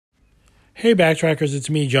Hey, Backtrackers, it's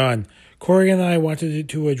me, John. Corey and I wanted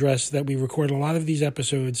to address that we record a lot of these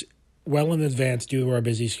episodes well in advance due to our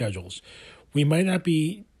busy schedules. We might not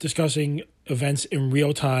be discussing events in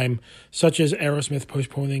real time, such as Aerosmith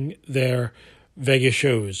postponing their Vegas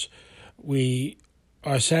shows. We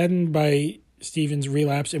are saddened by Steven's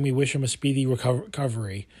relapse and we wish him a speedy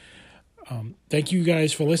recovery. Thank you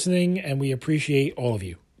guys for listening, and we appreciate all of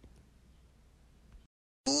you.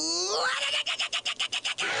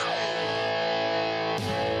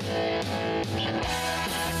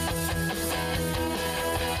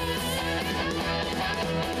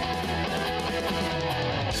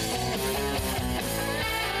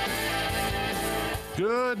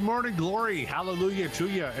 Good morning, glory, hallelujah to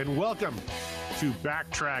you, and welcome to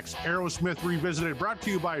Backtracks Aerosmith Revisited, brought to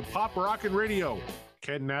you by Pop Rockin' Radio.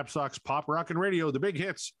 Ken Knapsack's Pop Rockin' Radio, the big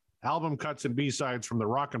hits, album cuts, and B-sides from the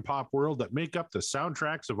rock and pop world that make up the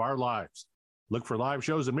soundtracks of our lives. Look for live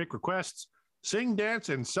shows and make requests. Sing, dance,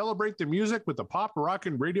 and celebrate the music with the Pop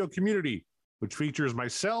Rockin' Radio community, which features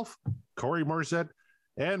myself, Corey Morissette,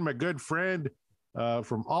 and my good friend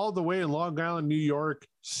from all the way in Long Island, New York,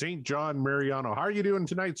 St. John Mariano. How are you doing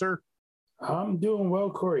tonight, sir? I'm doing well,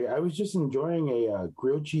 Corey. I was just enjoying a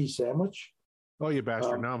grilled cheese sandwich. Oh, you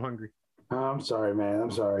bastard. Now I'm hungry. I'm sorry, man.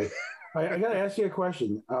 I'm sorry. I got to ask you a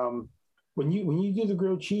question. When you do the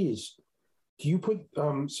grilled cheese, do you put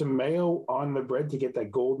some mayo on the bread to get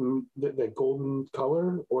that golden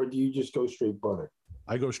color, or do you just go straight butter?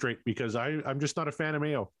 I go straight because I'm just not a fan of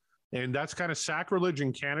mayo. And that's kind of sacrilege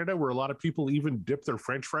in Canada, where a lot of people even dip their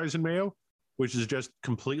French fries in mayo, which is just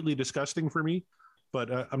completely disgusting for me. But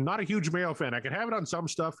I'm not a huge mayo fan. I can have it on some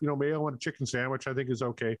stuff, mayo on a chicken sandwich, I think is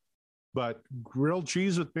okay. But grilled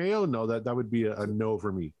cheese with mayo, no, that would be a no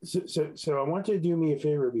for me. So I want you to do me a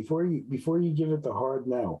favor before you give it the hard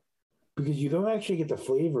no, because you don't actually get the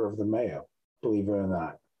flavor of the mayo, believe it or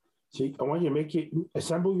not. So I want you to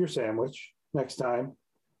assemble your sandwich next time,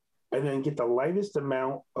 and then get the lightest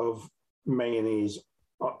amount of mayonnaise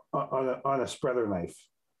on a spreader knife,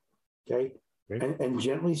 okay? And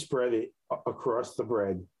gently spread it across the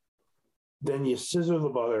bread. Then you scissor the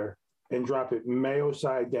butter and drop it mayo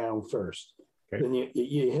side down first. Okay. Then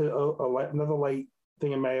you hit another light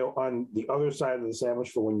thing of mayo on the other side of the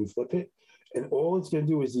sandwich for when you flip it. And all it's going to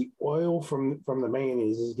do is the oil from the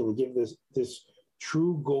mayonnaise is going to give this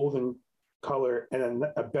true golden color and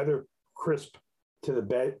a better crisp to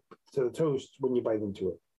the toast when you bite into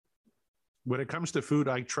it. When it comes to food,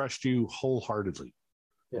 I trust you wholeheartedly.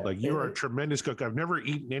 Yeah. Like, you are a tremendous cook. I've never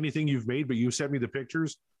eaten anything you've made, but you sent me the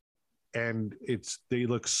pictures and they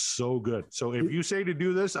look so good. So if you say to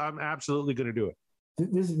do this, I'm absolutely going to do it.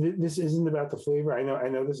 This isn't about the flavor. I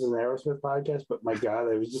know this is an Aerosmith podcast, but my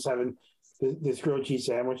God, I was just having this grilled cheese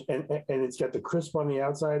sandwich and it's got the crisp on the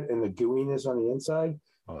outside and the gooiness on the inside.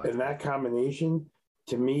 And that combination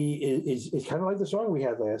to me is kind of like the song we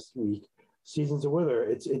had last week, Seasons of Wither.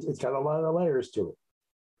 It's got a lot of layers to it.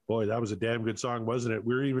 Boy, that was a damn good song, wasn't it?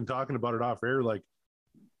 We were even talking about it off air. Like,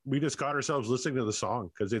 we just caught ourselves listening to the song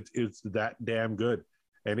because it's that damn good.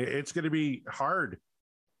 And it's going to be hard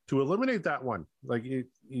to eliminate that one. Like,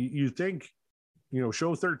 you think,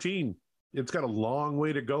 show 13, it's got a long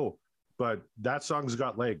way to go, but that song's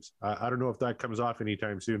got legs. I don't know if that comes off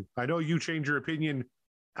anytime soon. I know you change your opinion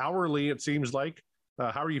hourly, it seems like.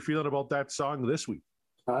 How are you feeling about that song this week?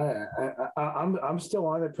 I'm still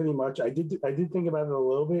on it pretty much. I did think about it a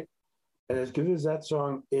little bit, and as good as that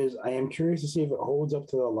song is, I am curious to see if it holds up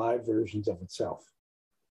to the live versions of itself.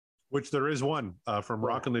 Which there is one from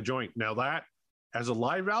Rockin' the Joint. Now that, as a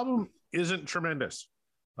live album, isn't tremendous.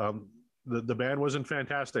 The band wasn't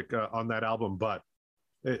fantastic on that album,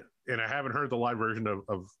 and I haven't heard the live version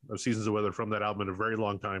of Seasons of Weather from that album in a very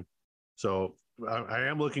long time. So I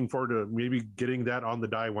am looking forward to maybe getting that on the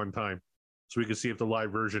die one time, so we can see if the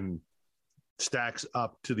live version stacks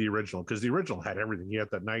up to the original, because the original had everything. You had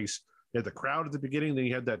the crowd at the beginning, then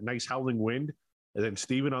you had that nice howling wind, and then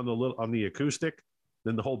Steven on the acoustic,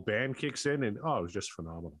 then the whole band kicks in, and it was just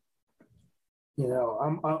phenomenal. I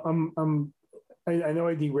know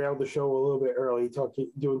I derailed the show a little bit early,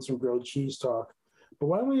 doing some grilled cheese talk, but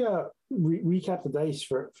why don't we recap the dice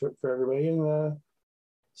for everybody and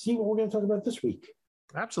see what we're going to talk about this week?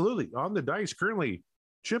 Absolutely. On the dice currently,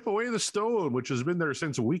 Chip Away the Stone, which has been there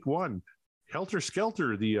since week one. Helter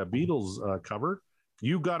Skelter, the Beatles cover.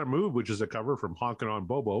 You Gotta Move, which is a cover from Honkin' on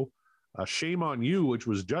Bobo. Shame on You, which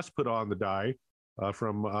was just put on the die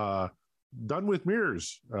from Done with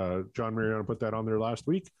Mirrors. John Mariano put that on there last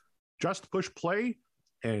week. Just Push Play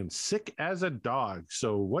and Sick as a Dog.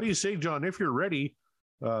 So what do you say, John? If you're ready,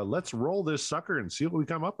 let's roll this sucker and see what we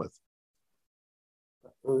come up with.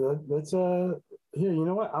 Let's Here, you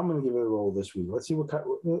know what? I'm going to give it a roll this week. Let's see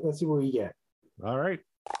what we get. All right.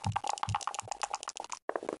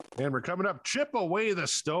 And we're coming up. Chip Away the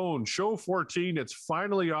Stone, show 14. It's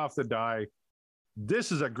finally off the die.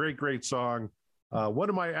 This is a great, great song. One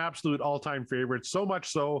of my absolute all-time favorites. So much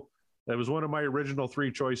so that it was one of my original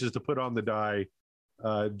 3 choices to put on the die.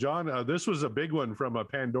 John, this was a big one from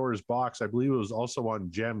Pandora's Box. I believe it was also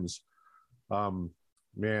on Gems.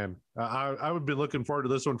 Man, I would be looking forward to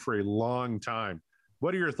this one for a long time.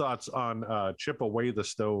 What are your thoughts on Chip Away the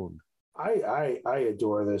Stone? I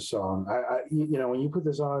adore this song. When you put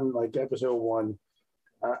this on like episode 1,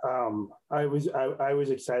 I was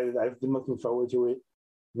excited. I've been looking forward to it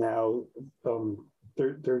now.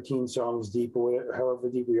 13 songs deep, or whatever, however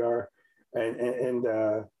deep we are, and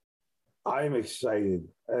I'm excited.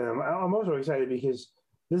 And I'm also excited because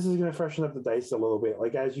this is going to freshen up the dice a little bit.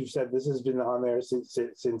 Like as you said, this has been on there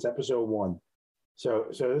since episode 1. So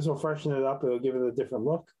this will freshen it up. It'll give it a different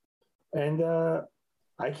look, and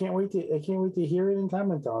I can't wait to hear it and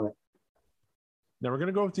comment on it. Now we're going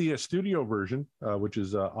to go with the studio version, which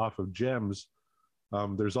is off of Gems.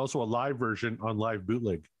 There's also a live version on Live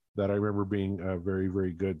Bootleg that I remember being very,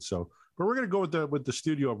 very good. So, but we're going to go with the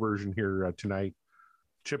studio version here tonight.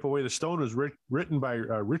 Chip Away the Stone was written by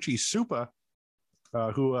Richie Supa,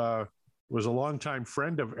 who was a longtime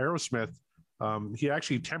friend of Aerosmith. He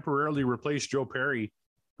actually temporarily replaced Joe Perry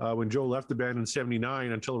when Joe left the band in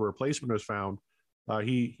 '79 until a replacement was found.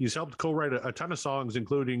 He's helped co-write a ton of songs,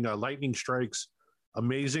 including Lightning Strikes,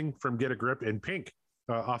 Amazing from Get a Grip, and Pink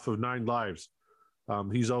off of 9 Lives.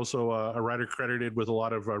 He's also a writer credited with a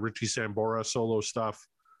lot of Richie Sambora solo stuff.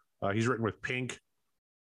 He's written with Pink,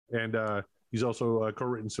 and he's also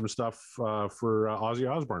co-written some stuff for Ozzy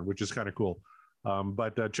Osbourne, which is kind of cool.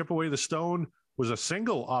 But Chip Away the Stone was a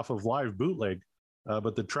single off of Live Bootleg,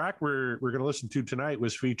 but the track we're going to listen to tonight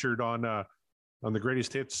was featured on the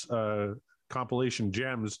Greatest Hits compilation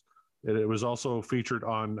Gems. It was also featured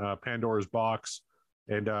on Pandora's Box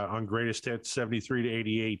and on Greatest Hits 73 to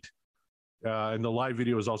 88. And the live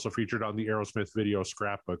video is also featured on the Aerosmith video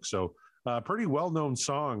scrapbook. So pretty well-known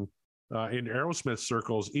song in Aerosmith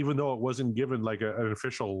circles, even though it wasn't given like an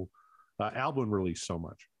official album release so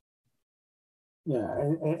much. Yeah,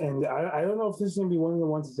 and I don't know if this is going to be one of the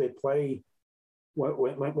ones that they play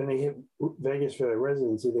when they hit Vegas for their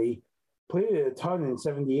residency. They played it a ton in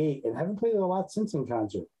 '78 and haven't played it a lot since in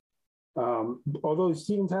concert. Although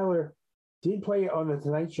Steven Tyler did play it on The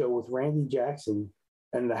Tonight Show with Randy Jackson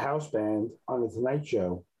and the house band on The Tonight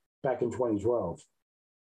Show back in 2012.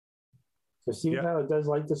 So Steven Tyler does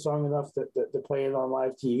like the song enough to play it on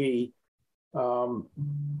live TV.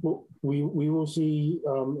 We will see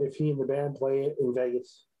if he and the band play it in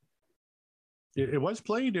Vegas. It was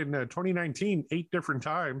played in 2019 8 different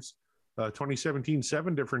times, 2017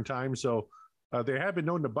 7 different times. So they have been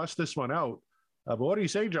known to bust this one out. But what do you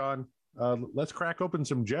say, John? Let's crack open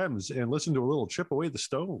some Gems and listen to a little Chip Away the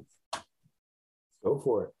Stone. Go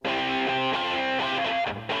for it.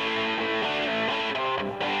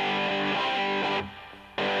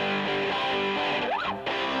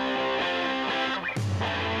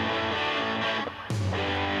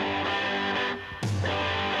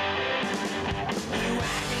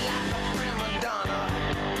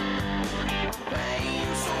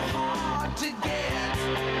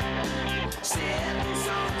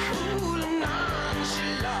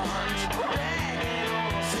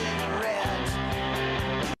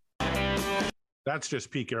 That's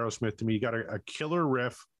just peak Aerosmith to me. You got a killer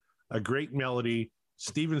riff, a great melody.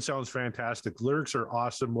 Steven sounds fantastic. Lyrics are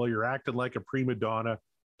awesome. While you're acting like a prima donna,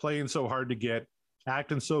 playing so hard to get,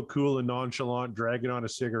 acting so cool and nonchalant, dragging on a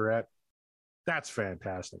cigarette. That's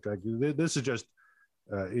fantastic. Like, this is just,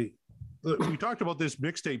 we talked about this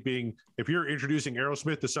mixtape being, if you're introducing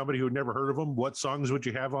Aerosmith to somebody who had never heard of them, what songs would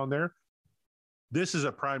you have on there? This is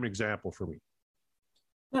a prime example for me.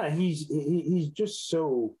 Yeah, he's just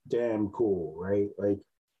so damn cool, right? Like,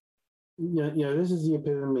 this is the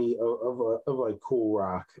epitome of like cool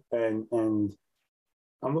rock, and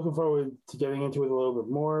I'm looking forward to getting into it a little bit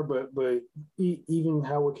more. But even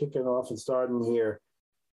how we're kicking off and starting here,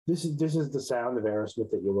 this is the sound of Aerosmith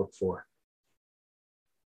that you look for.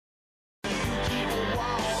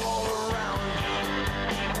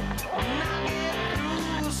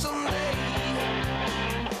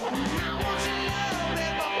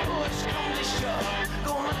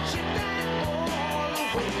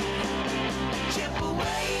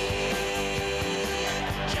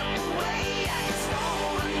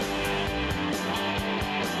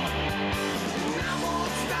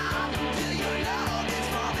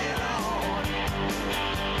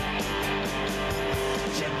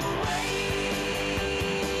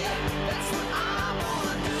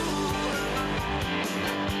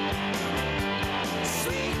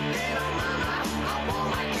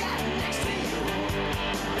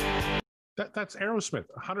 that's Aerosmith,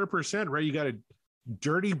 100%, right? You got a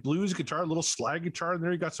dirty blues guitar, a little slide guitar in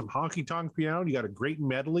there. You got some honky tonk piano. You got a great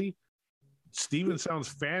medley. Steven sounds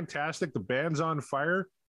fantastic. The band's on fire.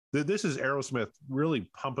 This is Aerosmith really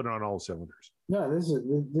pumping on all cylinders. No, this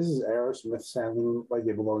is Aerosmith sounding like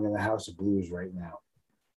they belong in the House of Blues right now,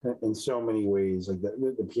 in so many ways. Like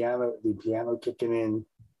the piano kicking in,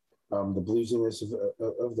 the bluesiness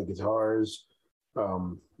of the guitars,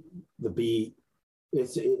 the beat.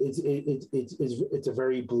 It's a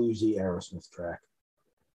very bluesy Aerosmith track.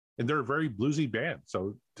 And they're a very bluesy band.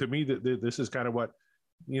 So to me, this is kind of what,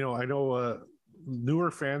 I know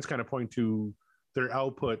newer fans kind of point to their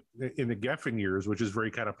output in the Geffen years, which is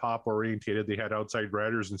very kind of pop orientated. They had Outside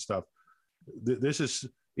Riders and stuff. This is,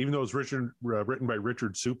 even though it's written by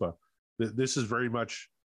Richard Supa, this is very much,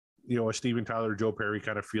 a Steven Tyler, Joe Perry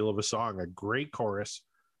kind of feel of a song. A great chorus,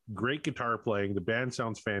 great guitar playing. The band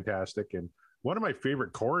sounds fantastic. And one of my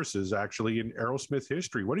favorite choruses actually in Aerosmith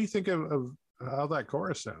history. What do you think of how that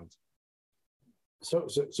chorus sounds?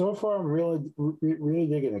 So far, I'm really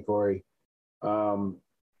digging it, Corey. I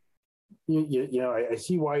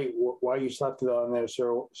see why you slapped it on there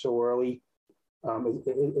so early.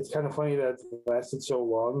 It's kind of funny that it lasted so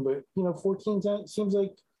long, but 14 seems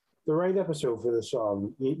like the right episode for the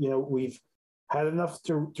song. We've had enough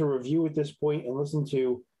to review at this point and listen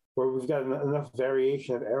to, where we've got enough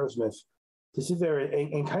variation of Aerosmith to sit there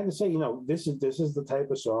and kind of say, this is the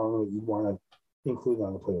type of song that you want to include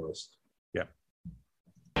on the playlist. Yeah.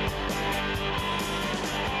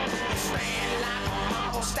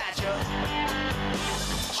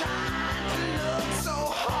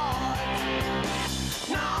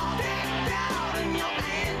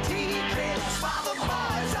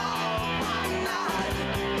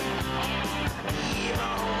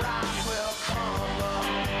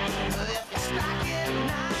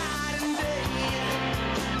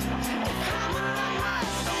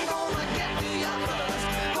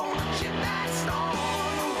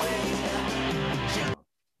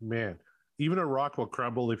 Man, even a rock will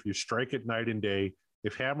crumble if you strike it night and day.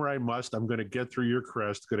 If hammer I must, I'm going to get through your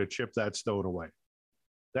crest, going to chip that stone away.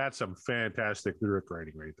 That's some fantastic lyric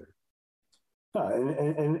writing right there.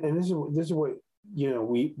 And this is what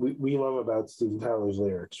we love about Steven Tyler's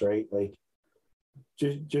lyrics, right? Like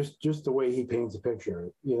just the way he paints a picture.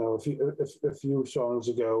 A few songs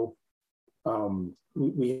ago,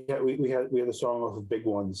 we had a song off of Big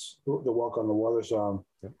Ones, the Walk on the Water song.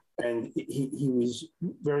 Yeah. And he was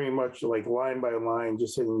very much like line by line,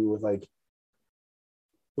 just hitting you with like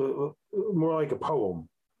more like a poem.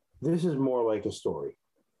 This is more like a story,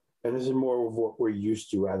 and this is more of what we're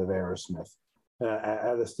used to out of Aerosmith,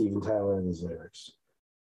 out of Steven Tyler and his lyrics.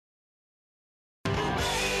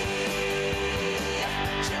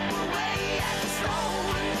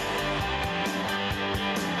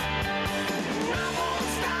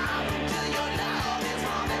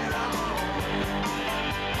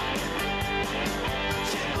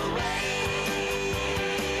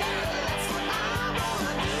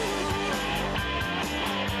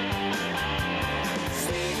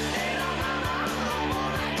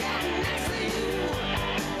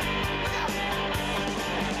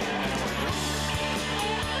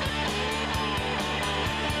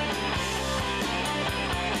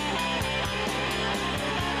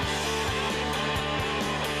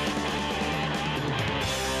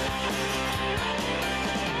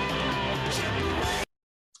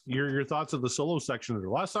 Your thoughts of the solo section? The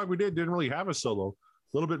last song we didn't really have a solo. A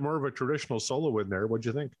little bit more of a traditional solo in there. What'd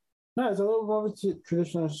you think? No, it's a little more of a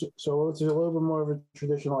traditional solo. It's a little bit more of a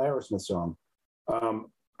traditional Aerosmith song.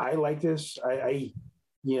 I like this.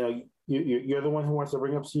 You're the one who wants to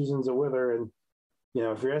bring up Seasons of Wither, and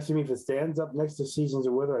if you're asking me if it stands up next to Seasons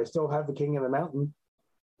of Wither, I still have the King of the Mountain,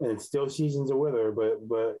 and it's still Seasons of Wither. But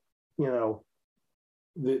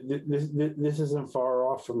this isn't far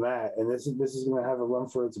off from that, and this is going to have a run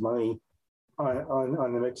for its money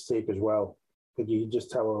on the mixtape as well. But you can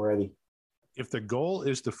just tell already. If the goal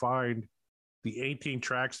is to find the 18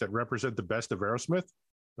 tracks that represent the best of Aerosmith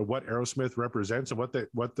and what Aerosmith represents and what the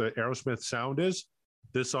Aerosmith sound is,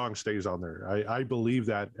 this song stays on there. I believe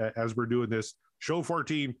that as we're doing this show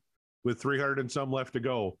 14 with 300 and some left to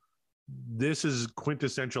go, this is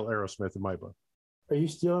quintessential Aerosmith in my book. Are you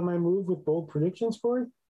stealing my move with bold predictions, Corey?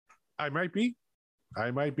 I might be.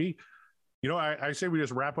 I say we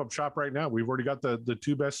just wrap up shop right now. We've already got the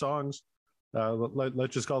two best songs.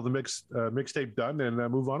 Let's just call the mixtape done and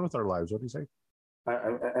move on with our lives. What do you say?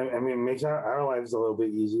 I mean, it makes our lives a little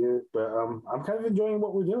bit easier, but I'm kind of enjoying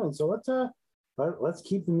what we're doing. So let's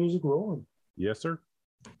keep the music rolling. Yes, sir.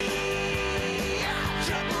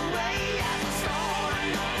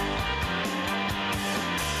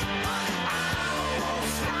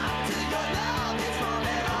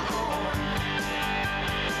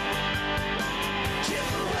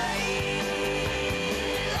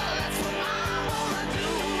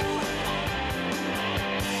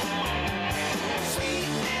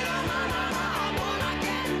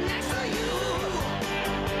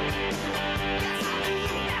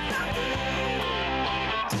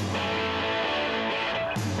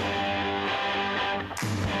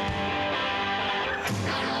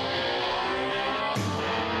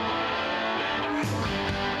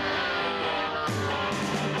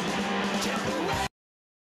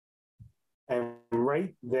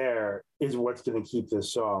 right there is what's going to keep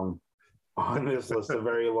this song on this list a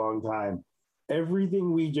very long time.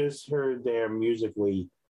 Everything we just heard there musically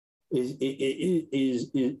is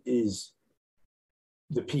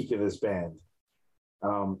the peak of this band.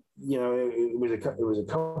 It was a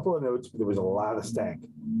couple of notes, but there was a lot of stank,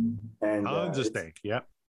 and tons of stank. Yep.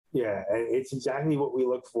 Yeah, and it's exactly what we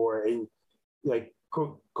look for. And like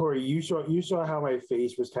Corey, you saw how my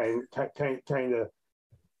face was kind of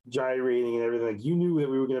gyrating and everything. Like, you knew that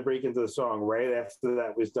we were going to break into the song right after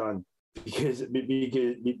that was done, because I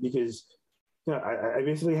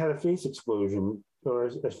basically had a face explosion or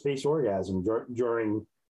a face orgasm during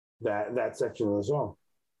that section of the song.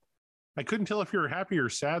 I couldn't tell if you were happy or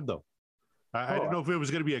sad, though. I don't know if it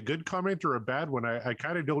was going to be a good comment or a bad one. I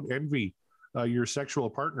kind of don't envy your sexual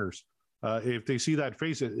partners. If they see that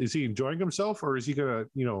face, is he enjoying himself, or is he going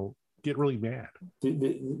to, get really mad?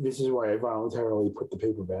 This is why I voluntarily put the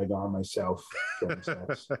paper bag on myself.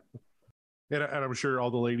 And I'm sure all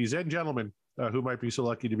the ladies and gentlemen who might be so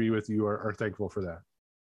lucky to be with you are thankful for that.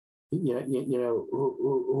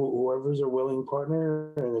 Whoever's a willing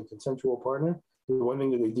partner and a consensual partner, the one thing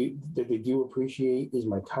that they do appreciate is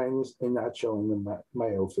my kindness and not showing them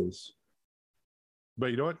my old face. But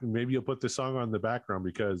you know what? Maybe you'll put this song on the background,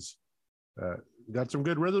 because got some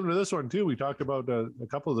good rhythm to this one too. We talked about a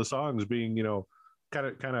couple of the songs being, kind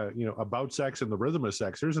of, about sex and the rhythm of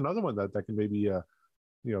sex. There's another one that can maybe,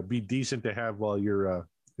 be decent to have while you're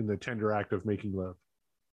in the tender act of making love.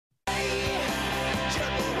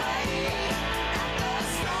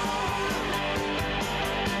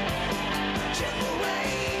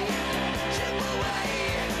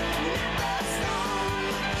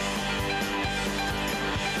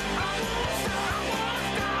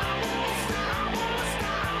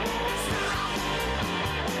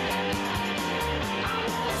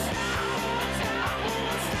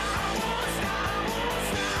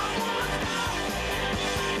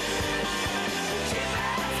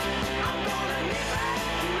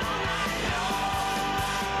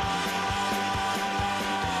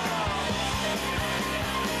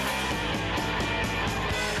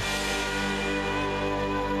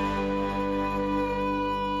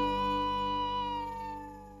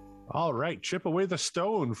 All right, Chip Away the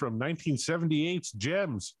Stone from 1978's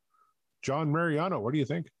Gems. John Mariano, what do you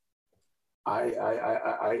think?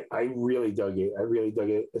 I really dug it. I really dug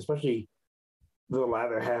it, especially the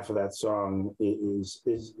latter half of that song. There's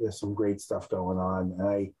some great stuff going on, and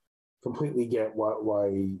I completely get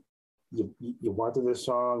why you wanted this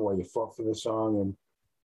song, why you fought for the song,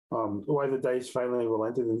 and why the dice finally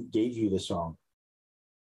relented and gave you the song.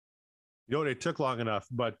 It took long enough,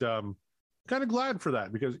 but kind of glad for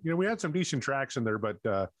that, because we had some decent tracks in there. But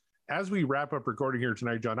as we wrap up recording here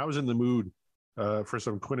tonight, John, I was in the mood for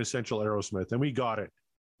some quintessential Aerosmith, and we got it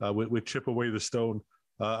with Chip Away the Stone.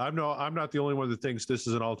 I'm not the only one that thinks this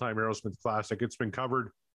is an all-time Aerosmith classic. It's been covered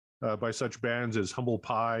by such bands as Humble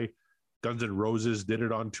Pie, Guns N' Roses did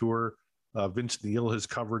it on tour. Vince Neil has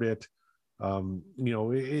covered it.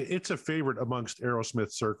 It's a favorite amongst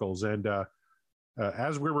Aerosmith circles. And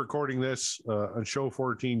as we're recording this on show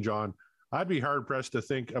 14, John, I'd be hard pressed to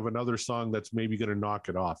think of another song that's maybe going to knock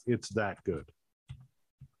it off. It's that good.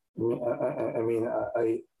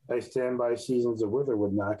 I stand by Seasons of Wither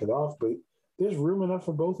would knock it off, but there's room enough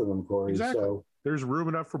for both of them, Corey. Exactly. So there's room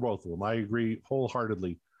enough for both of them. I agree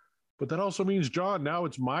wholeheartedly. But that also means, John, now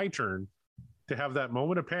it's my turn to have that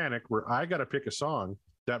moment of panic where I got to pick a song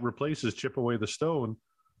that replaces Chip Away the Stone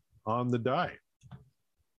on the die.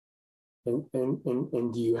 And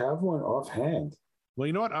do you have one offhand? Well,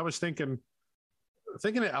 you know what? I was thinking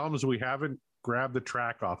of albums we haven't grabbed the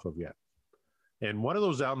track off of yet. And one of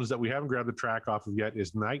those albums that we haven't grabbed the track off of yet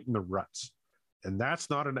is Night in the Ruts. And that's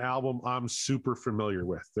not an album I'm super familiar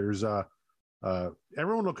with. There's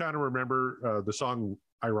everyone will kind of remember the song,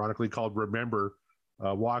 ironically called Remember,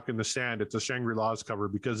 Walk in the Sand. It's a Shangri-La's cover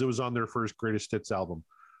because it was on their first Greatest Hits album.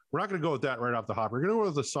 We're not going to go with that right off the hop. We're going to go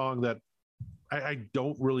with a song that I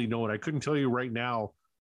don't really know, and I couldn't tell you right now,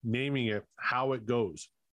 naming it, how it goes.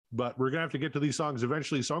 But we're going to have to get to these songs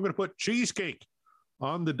eventually. So I'm going to put Cheesecake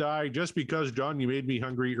on the die just because, John, you made me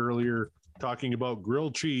hungry earlier talking about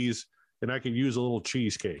grilled cheese, and I can use a little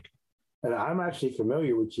cheesecake. And I'm actually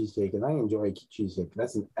familiar with cheesecake, and I enjoy cheesecake.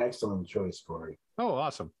 That's an excellent choice, Corey. Oh,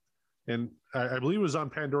 awesome. And I believe it was on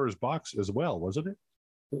Pandora's Box as well, wasn't it?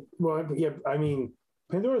 Well, yeah, I mean,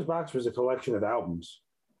 Pandora's Box was a collection of albums.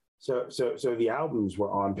 So the albums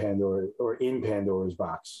were on Pandora or in Pandora's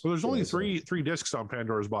Box. Well, there's only three discs on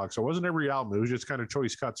Pandora's Box. So it wasn't every album. It was just kind of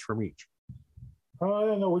choice cuts from each. Oh, I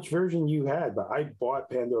don't know which version you had, but I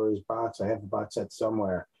bought Pandora's Box. I have the box set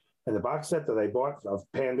somewhere. And the box set that I bought of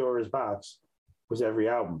Pandora's Box was every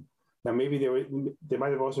album. Now maybe there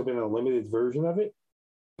might have also been a limited version of it,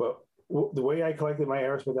 but the way I collected my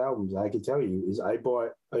Aerosmith albums, I can tell you, is I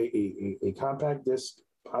bought a compact disc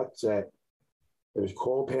box set. It was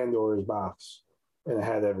called Pandora's Box, and it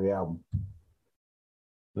had every album.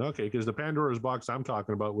 Okay, because the Pandora's Box I'm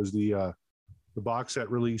talking about was the box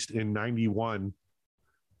set released in '91.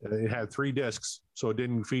 It had 3 discs, so it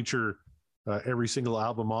didn't feature every single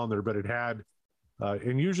album on there, but it had,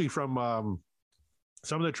 and usually from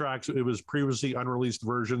some of the tracks, it was previously unreleased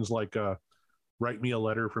versions, like Write Me a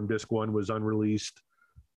Letter from disc 1 was unreleased.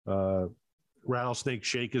 Rattlesnake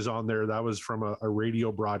Shake is on there. That was from a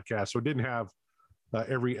radio broadcast, so it didn't have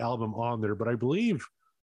every album on there, but I believe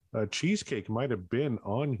Cheesecake might have been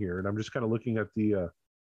on here, and I'm just kind of looking at the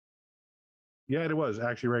yeah, it was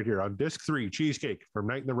actually right here on disc 3, Cheesecake from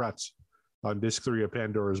Night in the Ruts on disc 3 of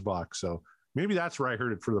Pandora's Box. So maybe that's where I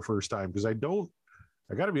heard it for the first time, because I got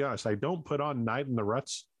to be honest, I don't put on Night in the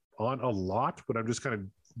Ruts on a lot, but I'm just kind of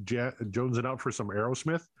jonesing out for some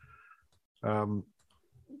Aerosmith.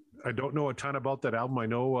 I don't know a ton about that album. I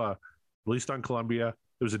know released on Columbia.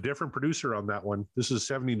 There was a different producer on that one. This is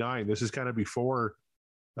 '79. This is kind of before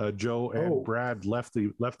Joe and Brad left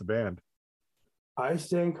the band. I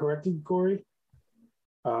stand corrected, Corey.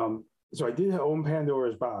 So I did own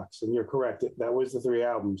Pandora's Box, and you're correct. That was the 3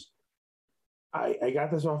 albums. I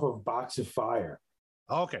got this off of Box of Fire.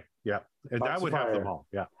 Okay, yeah, and Box that would have them all.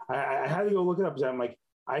 Yeah, I had to go look it up because I'm like,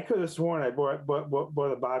 I could have sworn I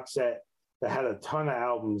bought a box set that had a ton of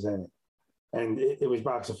albums in it, and it was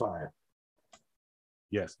Box of Fire.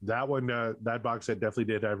 Yes, that one, that box set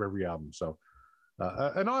definitely did have every album. So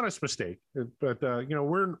an honest mistake, but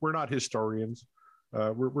we're not historians.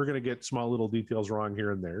 We're going to get small little details wrong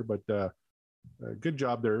here and there, but good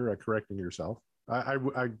job there correcting yourself. I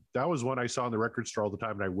that was one I saw in the record store all the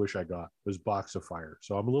time, and I wish I got, was Box of Fire.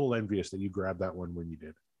 So I'm a little envious that you grabbed that one when you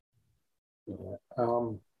did. Yeah.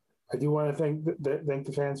 I do want to thank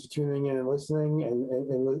the fans for tuning in and listening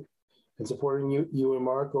and supporting you and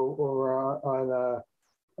Mark over on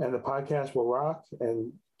and the podcast will rock,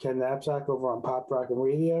 and Ken Knapsack over on Pop Rock and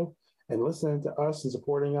Radio, and listening to us and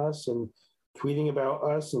supporting us and tweeting about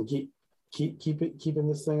us and keeping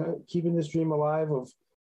this dream alive of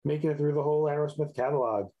making it through the whole Aerosmith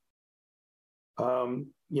catalog.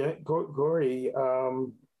 Corey,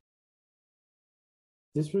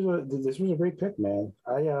 this was a great pick, man.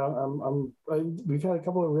 We've had a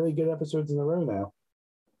couple of really good episodes in a row now,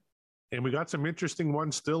 and we got some interesting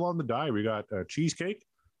ones still on the die. We got Cheesecake,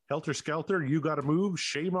 Helter Skelter, You Gotta Move,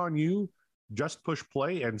 Shame on You, Just Push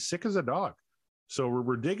Play, and Sick as a Dog. So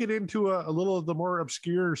we're digging into a little of the more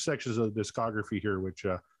obscure sections of the discography here, which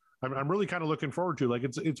I'm really kind of looking forward to. Like,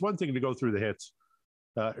 it's one thing to go through the hits,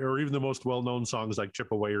 or even the most well-known songs like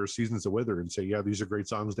Chip Away or Seasons of Wither and say, yeah, these are great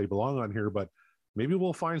songs, they belong on here, but maybe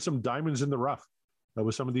we'll find some diamonds in the rough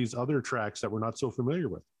with some of these other tracks that we're not so familiar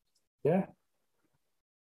with. Yeah.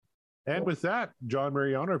 And with that, John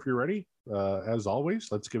Mariano, if you're ready, as always,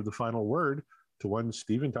 let's give the final word to one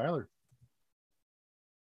Steven Tyler.